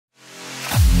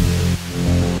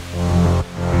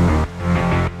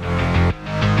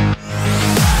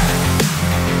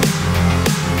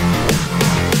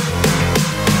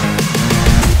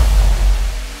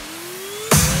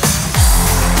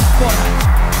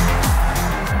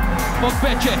for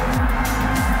Peche.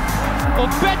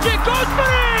 Peche goes for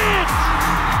it!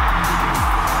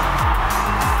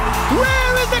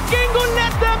 Where is the king who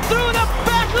led them through the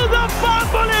battles of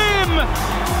Barbalim?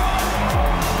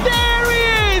 There he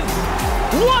is!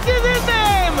 What is his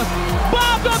name?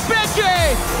 Bart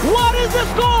Peche! What is the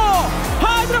score?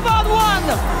 Hyderabad 1,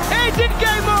 18K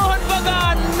Mohan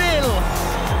Bagan 0.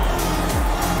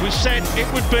 We said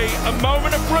it would be a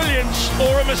moment of brilliance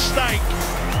or a mistake,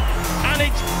 and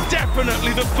it's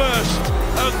definitely the first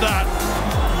of that.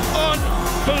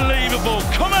 Unbelievable.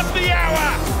 Come up the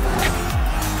hour.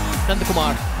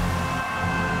 Nandhakumar.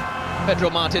 Pedro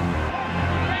Martin.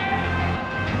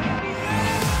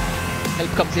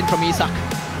 Help comes in from Isak.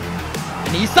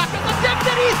 And Isak has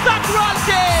attempted Isak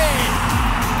Ralte!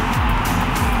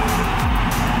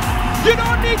 You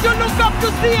don't need to look up to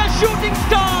see a shooting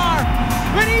star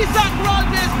when Isak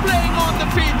Ralte is playing on the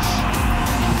pitch.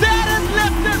 That has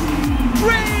left a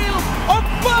trail of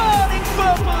burning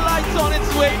purple lights on its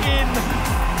way in.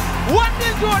 1-0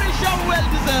 to Odisha, well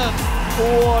deserved.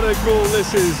 What a goal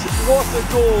this is. What a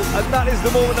goal. And that is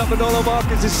the moment that Manolo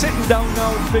Marquez is sitting down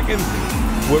now and thinking,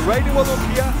 we're riding well up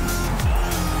here.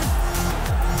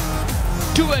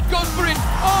 Stewart goes for it.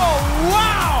 Oh,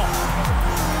 wow!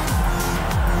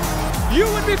 You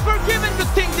would be forgiven to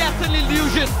think that's an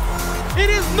illusion.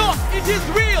 It is not. It is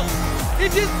real.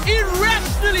 It is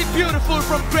irrationally beautiful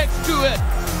from Greg Stewart.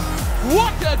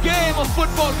 What a game of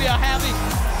football we are having.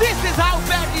 This is how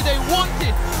badly they want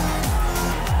it.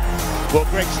 Well,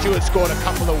 Greg Stewart scored a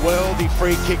couple of worldy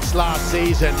free kicks last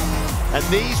season, and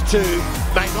these two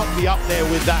may not be up there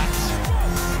with that.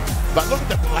 But look at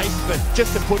the placement,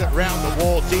 just to put it round the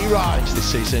wall. D-Raj this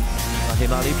season,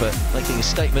 him Ali, but making a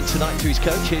statement tonight to his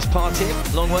coach. Here's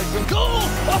Parthib, long way from goal.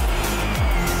 Oh!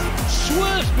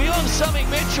 Swerves beyond Samik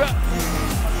Mitra.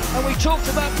 And we talked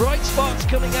about bright spots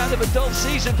coming out of a dull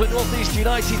season for North East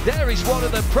United. There is one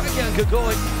of them, Parthib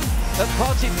Gogoi.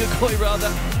 Parthib Gogoi, rather.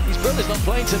 His brother's not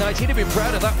playing tonight. He'd have been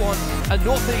proud of that one. And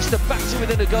North East are back to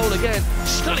within a goal again.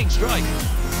 Stunning strike.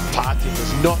 Parthib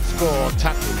does not score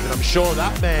tackling, but I'm sure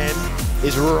that man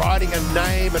is writing a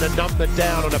name and a number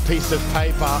down on a piece of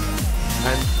paper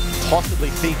and possibly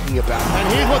thinking about it.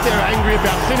 And here's what they're angry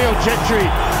about. Sunil, Chhetri,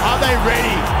 are they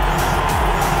ready?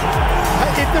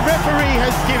 If the referee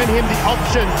has given him the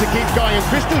option to keep going, and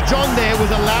Crystal John there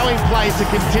was allowing play to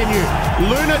continue.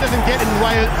 Luna doesn't get in the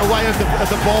way of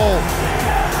the ball.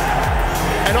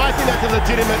 And I think that's a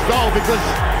legitimate goal because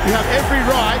you have every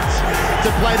right to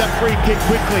play that free kick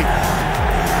quickly.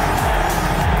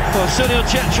 Well, Sunil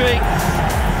Chhetri,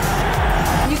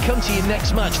 when you come to your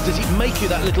next match, does it make you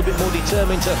that little bit more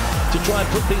determined to try and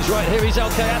put things right? Here is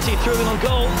Khayati through in on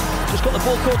goal. Just got the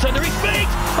ball caught under his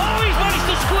feet. Oh, he's managed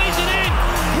to squeeze it in.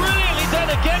 Brilliantly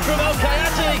done again from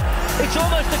Khayati. It's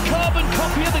almost a carbon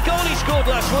copy of the goal he scored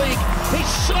last week. He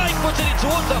side-footed it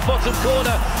towards that bottom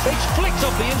corner. It's flicked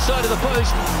off the inside of the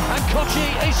post, and Kochi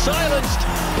is silenced.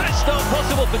 Best start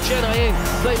possible for Chennaiyin.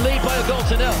 They lead by a goal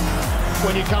to nil.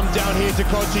 When you come down here to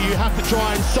Kochi, you have to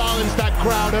try and silence that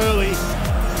crowd early.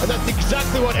 And that's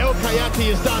exactly what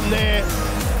Khayati has done there.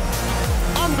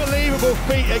 Unbelievable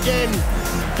feat again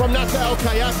from Nasa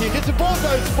Khayati. Just the ball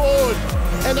goes forward,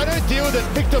 and they don't deal with it.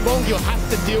 Victor Mongil has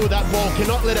to deal with that ball,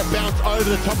 cannot let it bounce over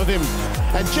the top of him.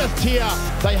 And just here,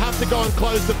 they have to go and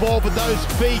close the ball, but those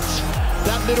feet,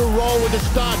 that little roll with the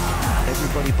stud.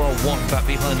 Everybody bar one back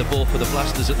behind the ball for the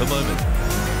Blasters at the moment.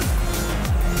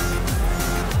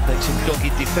 Makes some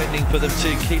dogged defending for them to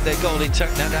keep their goal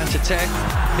intact. Now down to 10.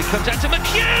 It comes out to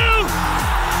McHugh!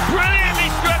 Brilliantly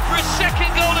struck for a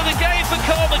second goal of the game for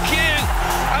McHugh.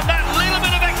 And that little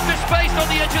bit of extra space on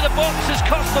the edge of the box has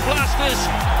cost the Blasters.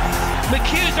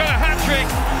 McHugh's done a hat-trick.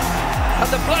 And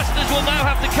the Blasters will now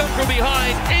have to come from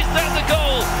behind. Is that the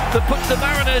goal that puts the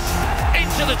Mariners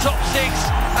into the top 6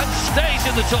 and stays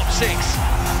in the top 6?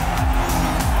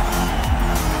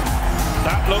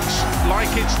 That looks like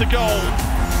it's the goal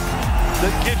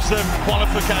that gives them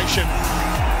qualification.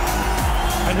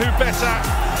 And who better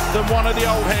than one of the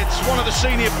old heads, one of the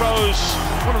senior pros,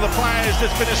 one of the players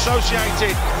that's been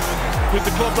associated with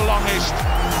the club the longest.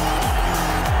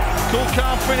 Cool,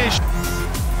 calm finish.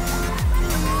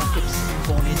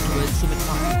 Gone in towards Sumit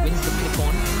Parthib, wins the flip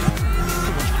on.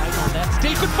 Too much height on that.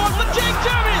 Still good ball for Jake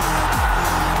Jervis.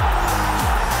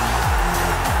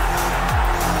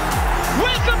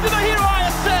 Welcome to the Hero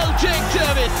ISL, Jake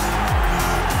Jervis.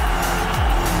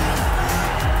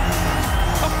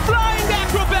 A flying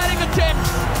acrobatic attempt.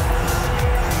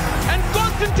 And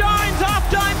Constantine's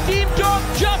half-time team talk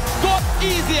just got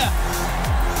easier.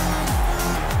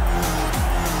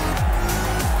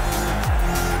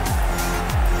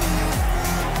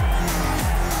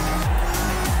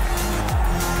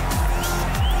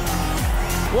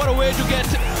 What a way to get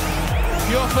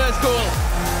your first goal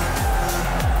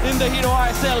in the Hero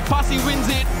ISL. Pasi wins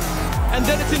it, and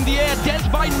then it's in the air,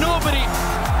 dealt by nobody.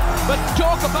 But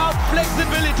talk about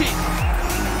flexibility.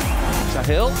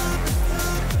 Sahil.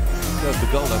 Goes the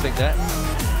goal, I think, there.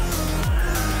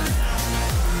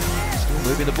 Still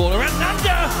moving the ball around.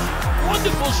 Nanda!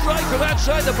 Wonderful strike from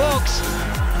outside the box.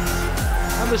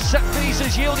 And the set piece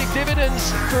has yielded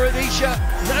dividends for Odisha.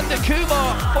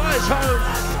 Nandhakumar fires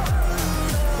home.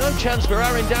 No chance for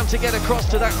Aaron Dam to get across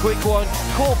to that quick one.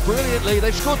 Caught brilliantly.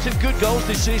 They've scored some good goals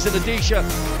this season, Odisha,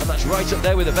 and that's right up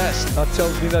there with the best. That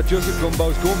tells me that Joseph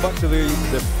Gumbau's going back to the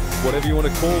whatever you want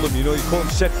to call them. You know, you call them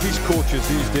set-piece coaches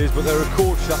these days, but they're a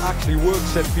coach that actually works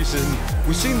set pieces. And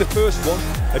we've seen the first one,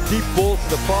 a deep ball to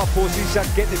the far post, Isak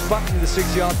getting it back into the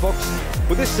 6-yard box.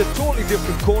 But this is a totally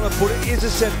different corner, but it is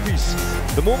a set piece.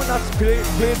 The moment that's played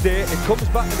there, it comes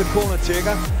back to the corner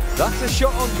taker. That's a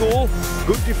shot on goal,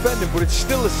 good defending, but it's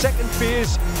still the second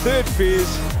phase, third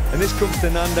phase, and this comes to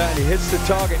Nanda and he hits the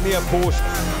target near post.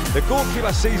 The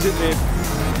goalkeeper sees it there.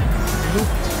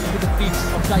 Looped into the feet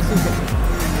of Cleiton Silva.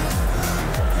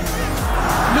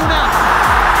 Luna!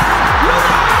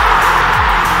 Luna!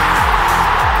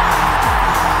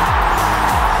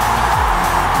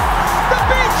 The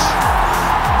pitch!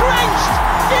 Drenched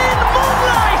in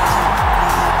moonlight!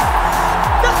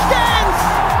 The stands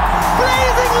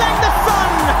blazing like the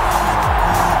sun!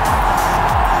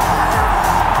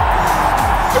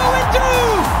 Going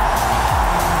through!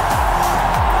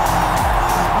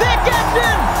 Their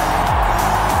captain!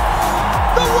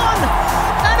 The one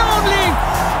and only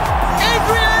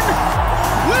Adrian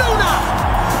Luna!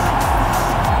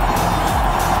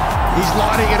 He's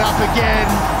lighting it up again,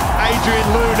 Adrian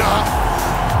Luna,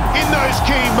 in those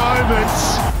key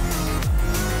moments.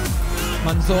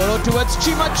 Manzoro towards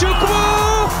Chima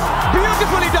Chukwu!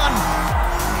 Beautifully done!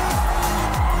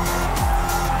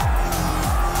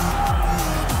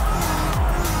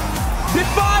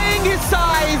 Defying his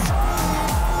size!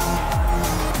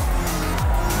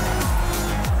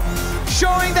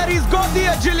 Showing that he's got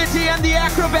the agility and the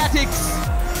acrobatics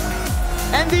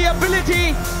and the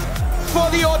ability for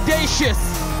the audacious.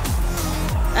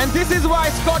 And this is why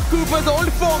Scott Cooper's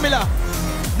old formula,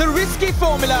 the risky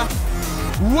formula,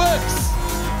 works.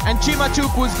 And Chima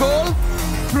Chukwu's goal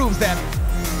proves that.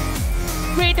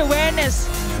 Great awareness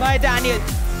by Daniel.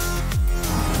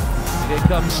 Here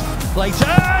comes Cleiton.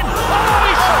 Oh,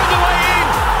 he's found the way in.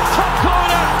 Top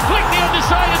corner, flick the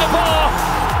underside of the bar.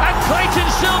 And Cleiton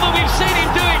Silva, we've seen him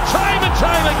do it time and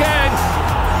time again.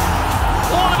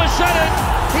 All of a sudden,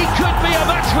 he could be a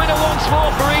match winner once more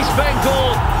for East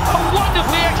Bengal. A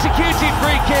wonderfully executed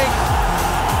free kick.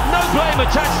 No blame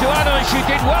attached to Anos, who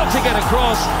did well to get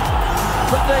across.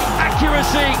 But the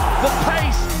accuracy, the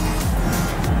pace.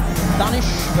 Danish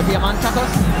for Diamantakos.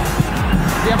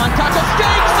 Diamantakos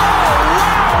takes. Oh,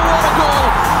 wow, what a goal!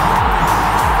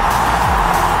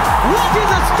 What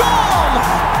is a storm?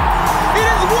 It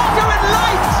is water and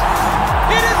light.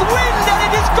 It is wind and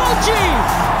it is Kochi.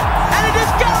 And it is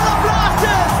Kerala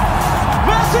Blasters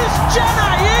versus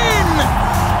Chennaiyin.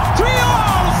 3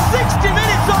 hours, 60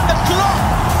 minutes on the clock.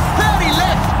 30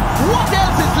 left. What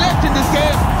else is left in this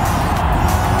game?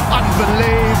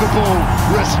 Unbelievable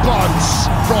response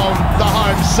from the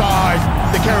home side,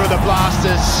 the Kerala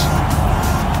Blasters.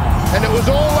 And it was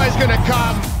always going to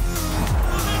come.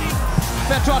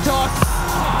 Petratos.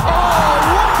 Oh,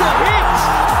 what a hit!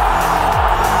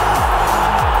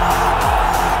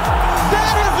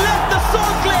 That has left the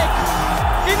Salt Lake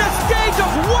in a state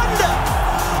of wonder.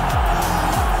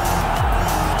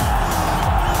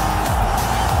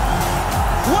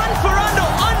 One Ferrando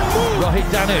unmoved. Rohit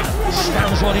Danu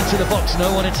stands one into the box,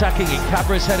 no one attacking it.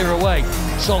 Cabra's header away.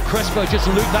 Sol Crespo just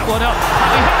looped that one up.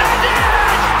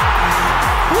 Hernandez!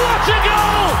 What a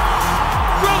goal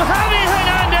from Javi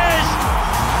Hernandez!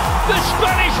 The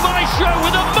Spanish maestro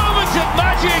with a moment of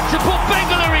magic to put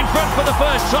Bengal in front for the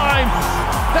first time.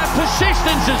 That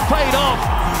persistence has paid off.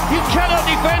 You cannot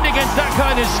defend against that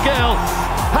kind of skill.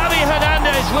 Javi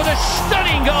Hernandez with a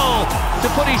stunning goal to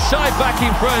put his side back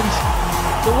in front.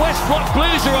 The West Block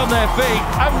Blues are on their feet,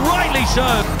 and rightly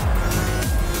so.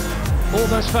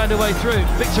 Almost found a way through.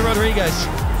 Victor Rodriguez.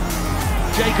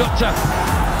 Jay Gupta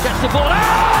gets the ball out!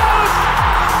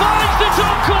 Finds the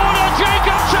top corner, Jay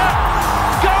Gupta!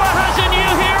 Goa has a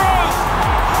new hero!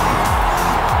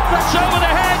 That's over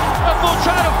the head of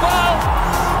Murtada Fall.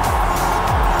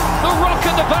 The rock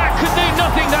at the back could do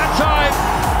nothing that time.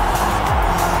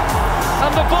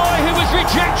 And the boy who was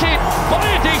rejected by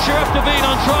Odisha after being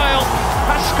on trial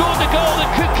has scored the goal that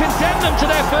could condemn them to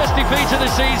their first defeat of the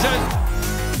season.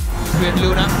 With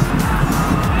Luna.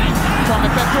 Kwame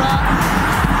Peprah.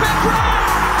 Peprah!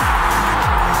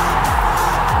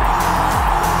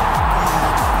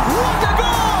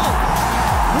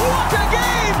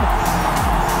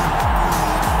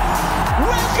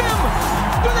 Welcome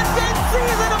to the 10th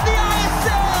season of the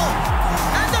ISL,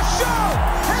 and the show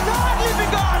has hardly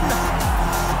begun.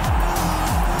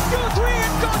 2-3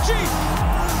 in Kochi.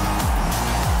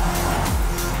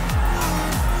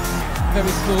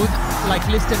 Very smooth, like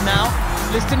Liston now.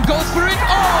 Liston goes for it.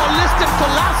 Oh, Liston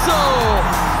Colaco.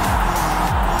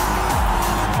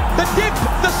 The dip,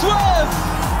 the swerve,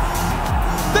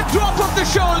 the drop of the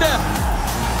shoulder,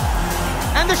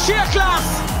 and the sheer class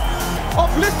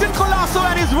of Liston Colaco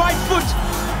and his right foot.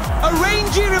 A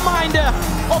rangy reminder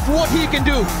of what he can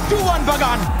do. 2-1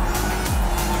 Bagan.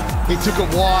 He took a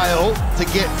while to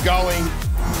get going.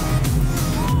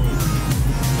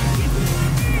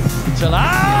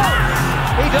 Talal!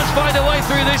 He does find a way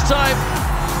through this time.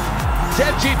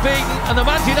 Debji beaten, and the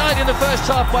man denied in the first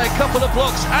half by a couple of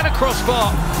blocks and a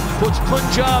crossbar. Puts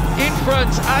Punjab in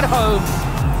front at home,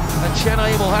 and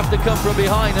Chennaiyin will have to come from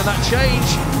behind, and that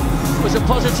change was a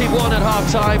positive one at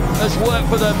half-time, has worked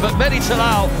for them, but Madih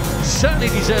Talal certainly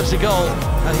deserves a goal,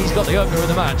 and he's got the opener in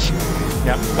the match.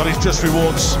 Yeah, got his just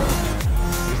rewards.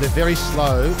 They're very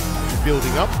slow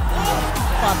building up.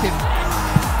 Parthib.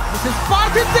 This is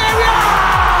Parthib's area!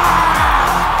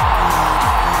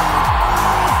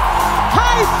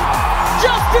 Hype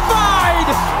justified!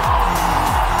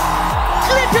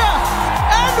 Glitter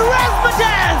and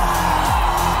razzmatazz!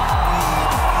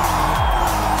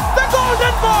 The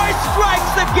golden boy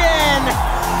strikes again!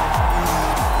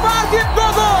 Parthib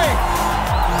Gogoi,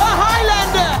 a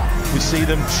Highlander! We see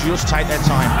them just take their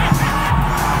time.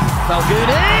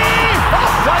 Falguni!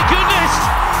 Oh my goodness!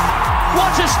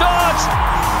 What a start!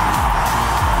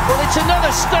 Well, it's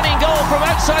another stunning goal from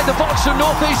outside the box from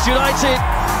North East United.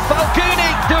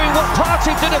 Falguni doing what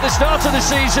Parthib did at the start of the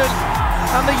season,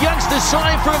 and the youngster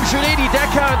signed from Srinidhi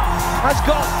Deccan has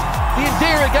got the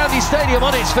Indira Gandhi Stadium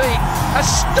on its feet. A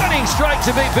stunning strike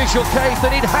to beat Vishal Kaith,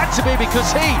 and it had to be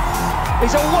because he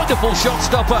is a wonderful shot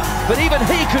stopper, but even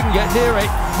he couldn't get near it.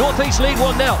 North East lead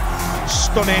 1-0.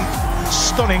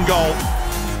 Stunning goal.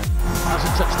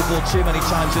 Hasn't touched the ball too many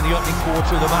times in the opening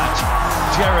quarter of the match.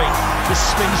 Jerry just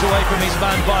spins away from his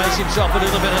man, buys himself a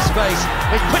little bit of space.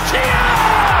 It's Peprah!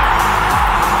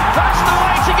 That's the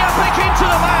way to get back into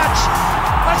the match.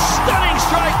 A stunning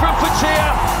strike from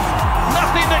Peprah.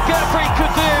 Nothing that Gurpreet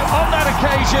could do on that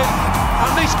occasion.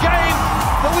 And this game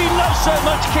that we love so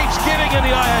much keeps giving in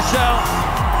the ISL.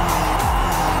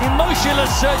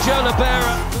 Emotionless Sergio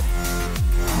Libera.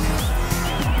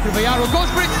 Ribeiro goes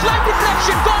for it, slight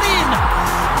deflection, got in!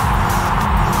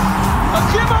 A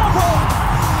glimmer of hope,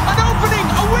 an opening,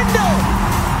 a window!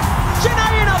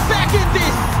 Chennaiyin are back in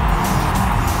this!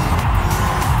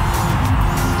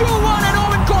 2-1 and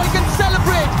Owen Coy can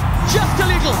celebrate just a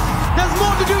little. There's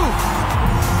more to do.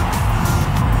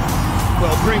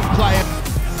 Well, bring player.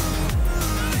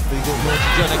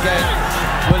 John again.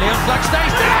 Williams, Black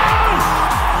stays down!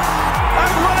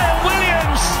 And Ryan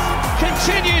Williams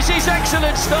continues his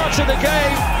excellent start to the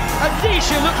game.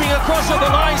 Adisha looking across at the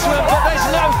linesman, but there's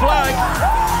no flag.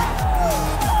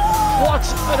 What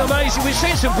an amazing... We've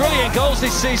seen some brilliant goals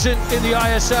this season in the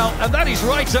ISL, and that is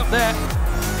right up there.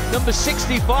 Number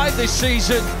 65 this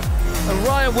season. And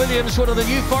Ryan Williams, one of the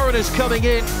new foreigners coming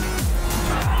in.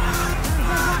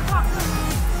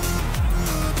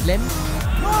 Len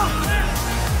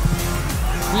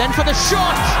for the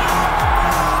shot!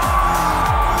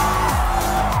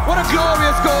 What a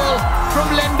glorious goal from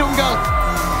Len Dungal.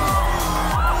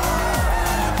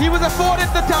 He was afforded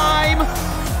the time,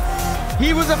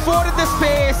 he was afforded the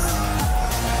space,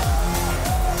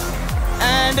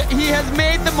 and he has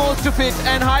made the most of it,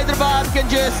 and Hyderabad can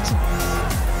just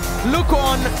look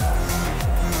on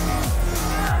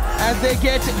as they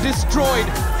get destroyed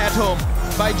at home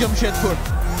by Jamshedpur.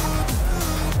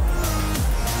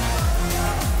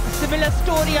 Similar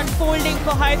story unfolding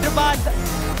for Hyderabad.